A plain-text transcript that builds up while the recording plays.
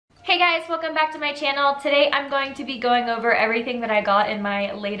Hey guys, welcome back to my channel. Today I'm going to be going over everything that I got in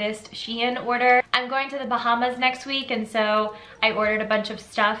my latest SHEIN order. I'm going to the Bahamas next week, and so I ordered a bunch of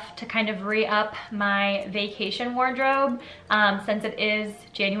stuff to kind of re-up my vacation wardrobe. Since it is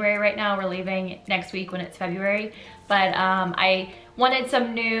January right now, we're leaving next week when it's February. But I wanted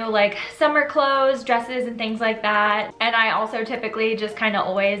some new like summer clothes, dresses, and things like that. And I also typically just kind of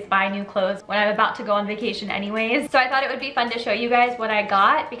always buy new clothes when I'm about to go on vacation anyways. So I thought it would be fun to show you guys what I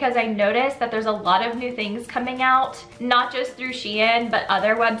got, because I noticed that there's a lot of new things coming out, not just through SHEIN, but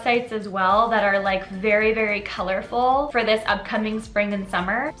other websites as well that are like very, very colorful for this upcoming spring and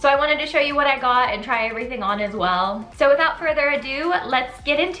summer. So I wanted to show you what I got and try everything on as well. So without further ado, let's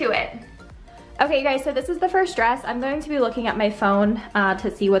get into it. Okay, you guys, so this is the first dress. I'm going to be looking at my phone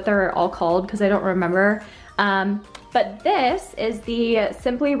to see what they're all called because I don't remember. But this is the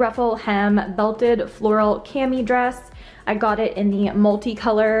Simply Ruffle Hem Belted Floral Cami dress. I got it in the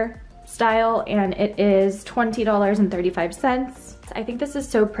multicolor style and it is $20.35. I think this is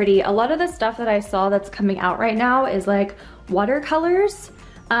so pretty. A lot of the stuff that I saw that's coming out right now is like watercolors.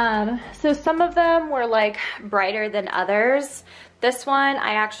 So some of them were like brighter than others. This one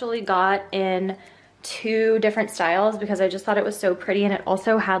I actually got in 2 different styles because I just thought it was so pretty, and it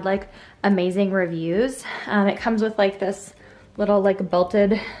also had like amazing reviews. It comes with like this little like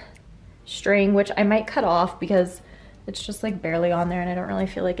belted string, which I might cut off because it's just like barely on there and I don't really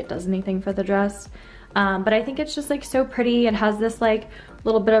feel like it does anything for the dress. But I think it's just like so pretty. It has this like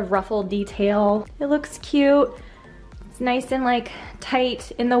little bit of ruffle detail. It looks cute. It's nice and like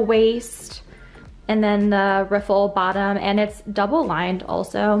tight in the waist. And then the ruffle bottom, and it's double lined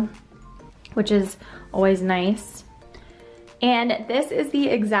also, which is always nice. And this is the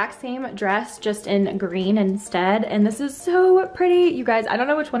exact same dress, just in green instead. And this is so pretty. You guys, I don't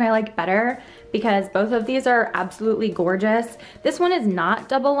know which one I like better because both of these are absolutely gorgeous. This one is not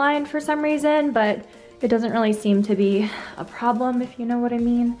double lined for some reason, but it doesn't really seem to be a problem, if you know what I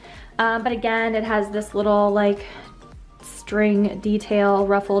mean. But again, it has this little like string detail,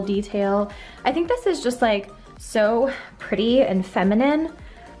 ruffle detail. I think this is just like so pretty and feminine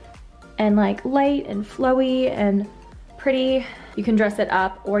and like light and flowy and pretty. You can dress it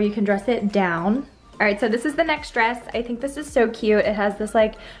up or you can dress it down. All right, so this is the next dress. I think this is so cute. It has this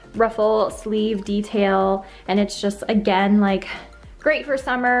like ruffle sleeve detail, and it's just, again, like great for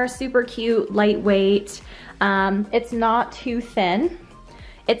summer, super cute, lightweight. It's not too thin.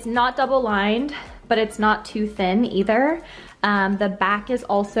 It's not double lined, but it's not too thin either. The back is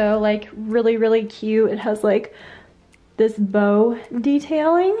also like really, really cute. It has like this bow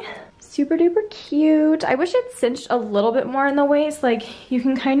detailing. Super duper cute. I wish it cinched a little bit more in the waist. Like you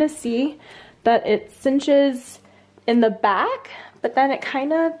can kind of see that it cinches in the back, but then it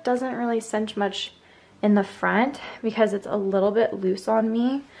kind of doesn't really cinch much in the front because it's a little bit loose on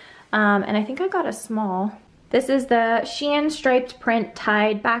me. And I think I got a small. This is the SHEIN striped print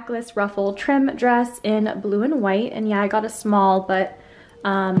tied backless ruffle trim dress in blue and white. And yeah, I got a small, but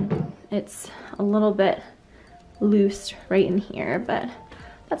it's a little bit loose right in here, but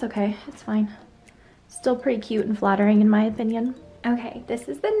that's okay, it's fine. Still pretty cute and flattering in my opinion. Okay, this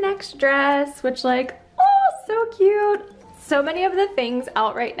is the next dress, which like, oh, so cute. So many of the things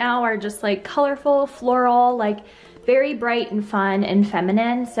out right now are just like colorful, floral, like very bright and fun and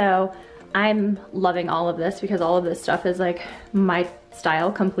feminine. So I'm loving all of this because all of this stuff is like my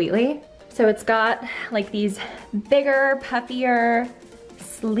style completely. So it's got like these bigger, puffier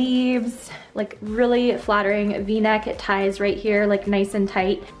sleeves, like really flattering V-neck. It ties right here, like nice and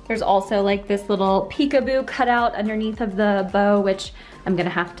tight. There's also like this little peekaboo cutout underneath of the bow, which I'm gonna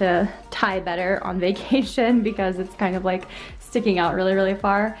have to tie better on vacation because it's kind of like sticking out really, really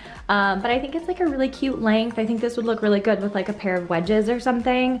far. But I think it's like a really cute length. I think this would look really good with like a pair of wedges or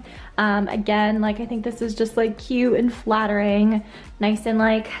something. Again, like I think this is just like cute and flattering, nice and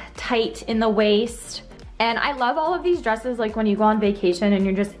like tight in the waist. And I love all of these dresses like when you go on vacation and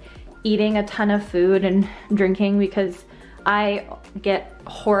you're just eating a ton of food and drinking, because I get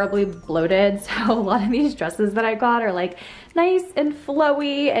horribly bloated. So a lot of these dresses that I got are like nice and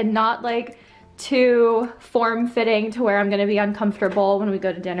flowy and not like too form-fitting to where I'm gonna be uncomfortable when we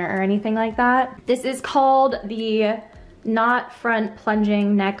go to dinner or anything like that. This is called the Knot Front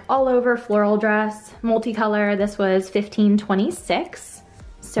Plunging Neck All Over Floral Dress, multicolor. This was $15.26.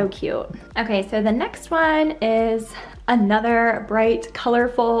 So cute. Okay, so the next one is another bright,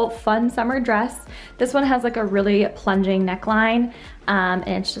 colorful, fun summer dress. This one has like a really plunging neckline, and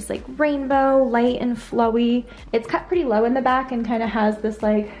it's just like rainbow, light and flowy. It's cut pretty low in the back and kind of has this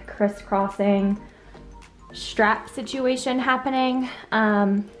like crisscrossing strap situation happening.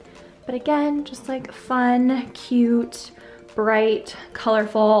 But again, just like fun, cute, bright,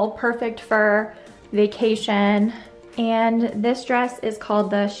 colorful, perfect for vacation. And this dress is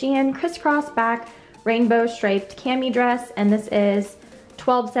called the SHEIN crisscross back rainbow striped cami dress, and this is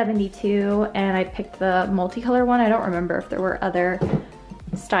 $12.72, and I picked the multicolor one. I don't remember if there were other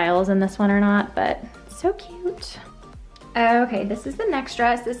styles in this one or not, but so cute. Okay, this is the next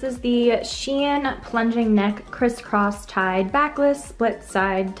dress. This is the SHEIN plunging neck crisscross tied backless split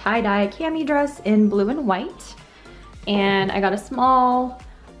side tie-dye cami dress in blue and white. And I got a small,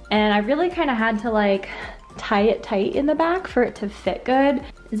 and I really kind of had to like tie it tight in the back for it to fit good.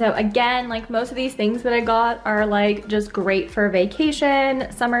 So again, like most of these things that I got are like just great for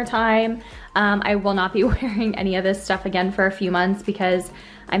vacation, summertime. I will not be wearing any of this stuff again for a few months because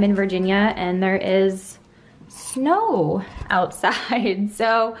I'm in Virginia and there is snow outside.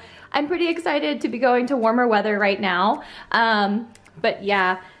 So I'm pretty excited to be going to warmer weather right now. But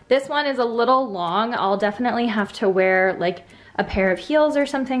yeah, this one is a little long. I'll definitely have to wear like a pair of heels or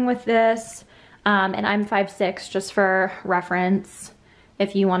something with this. And I'm 5'6", just for reference,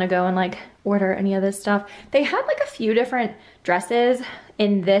 if you want to go and like order any of this stuff. They had like a few different dresses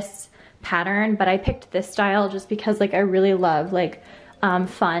in this pattern, but I picked this style just because like I really love like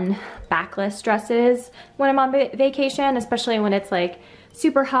fun backless dresses when I'm on vacation, especially when it's like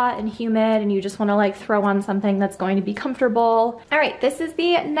super hot and humid and you just want to like throw on something that's going to be comfortable. All right, this is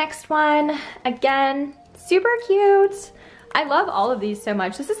the next one. Again, super cute. I love all of these so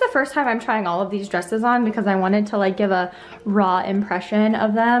much. This is the first time I'm trying all of these dresses on because I wanted to like give a raw impression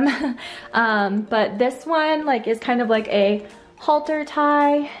of them. But this one like is kind of like a halter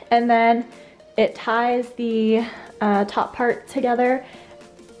tie, and then it ties the top part together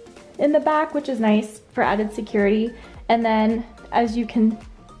in the back, which is nice for added security. And then as you can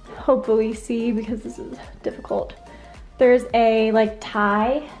hopefully see, because this is difficult, there's a like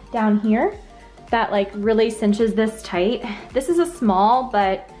tie down here that like really cinches this tight. This is a small,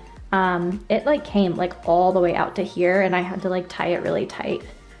 but it like came like all the way out to here and I had to like tie it really tight.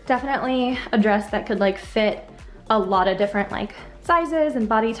 Definitely a dress that could like fit a lot of different like sizes and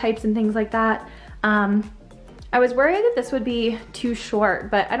body types and things like that. I was worried that this would be too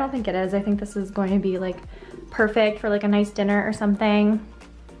short, but I don't think it is. I think this is going to be like perfect for like a nice dinner or something.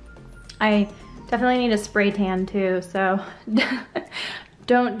 I definitely need a spray tan too, so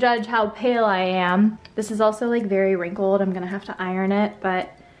don't judge how pale I am. This is also like very wrinkled. I'm gonna have to iron it,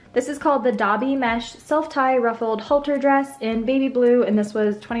 but this is called the Dobby Mesh Self-Tie Ruffled Halter Dress in baby blue, and this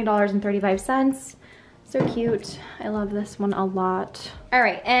was $20.35. So cute. I love this one a lot. All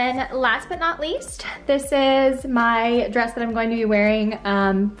right, and last but not least, this is my dress that I'm going to be wearing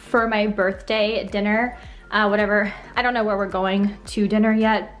for my birthday dinner. Whatever, I don't know where we're going to dinner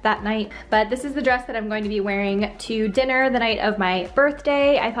yet that night, but this is the dress that I'm going to be wearing to dinner the night of my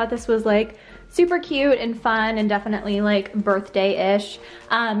birthday. I thought this was like super cute and fun and definitely like birthday-ish.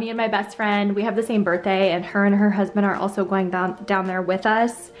 Me and my best friend, we have the same birthday, and her husband are also going down there with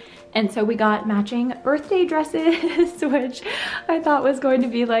us. And so we got matching birthday dresses, which I thought was going to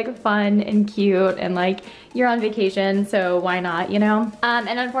be like fun and cute, and like you're on vacation, so why not, you know? And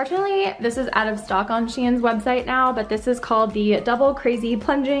unfortunately, this is out of stock on SHEIN's website now, but this is called the Double Crazy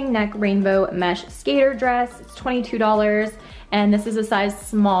Plunging Neck Rainbow Mesh Skater Dress. It's $22, and this is a size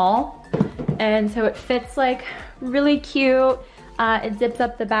small. And so it fits like really cute. It zips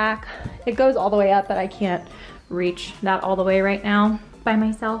up the back. It goes all the way up, but I can't reach that all the way right now by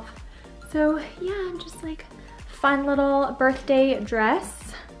myself. So yeah, just like fun little birthday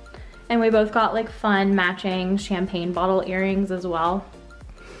dress. And we both got like fun matching champagne bottle earrings as well.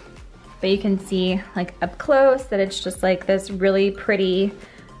 But you can see like up close that it's just like this really pretty,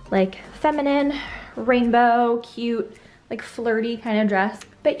 like feminine, rainbow, cute, like flirty kind of dress.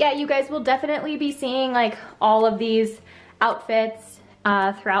 But yeah, you guys will definitely be seeing like all of these outfits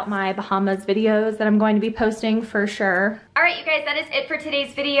throughout my Bahamas videos that I'm going to be posting for sure. All right, you guys, that is it for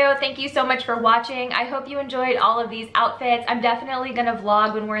today's video. Thank you so much for watching. I hope you enjoyed all of these outfits. I'm definitely gonna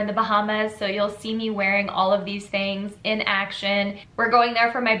vlog when we're in the Bahamas, so you'll see me wearing all of these things in action. We're going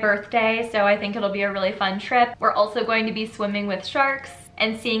there for my birthday, so I think it'll be a really fun trip. We're also going to be swimming with sharks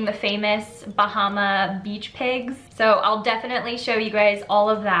and seeing the famous Bahama beach pigs. So I'll definitely show you guys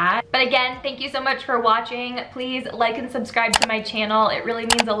all of that. But again, thank you so much for watching. Please like and subscribe to my channel. It really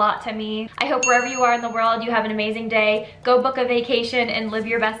means a lot to me. I hope wherever you are in the world, you have an amazing day. Go book a vacation and live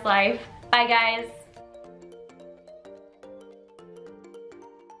your best life. Bye guys.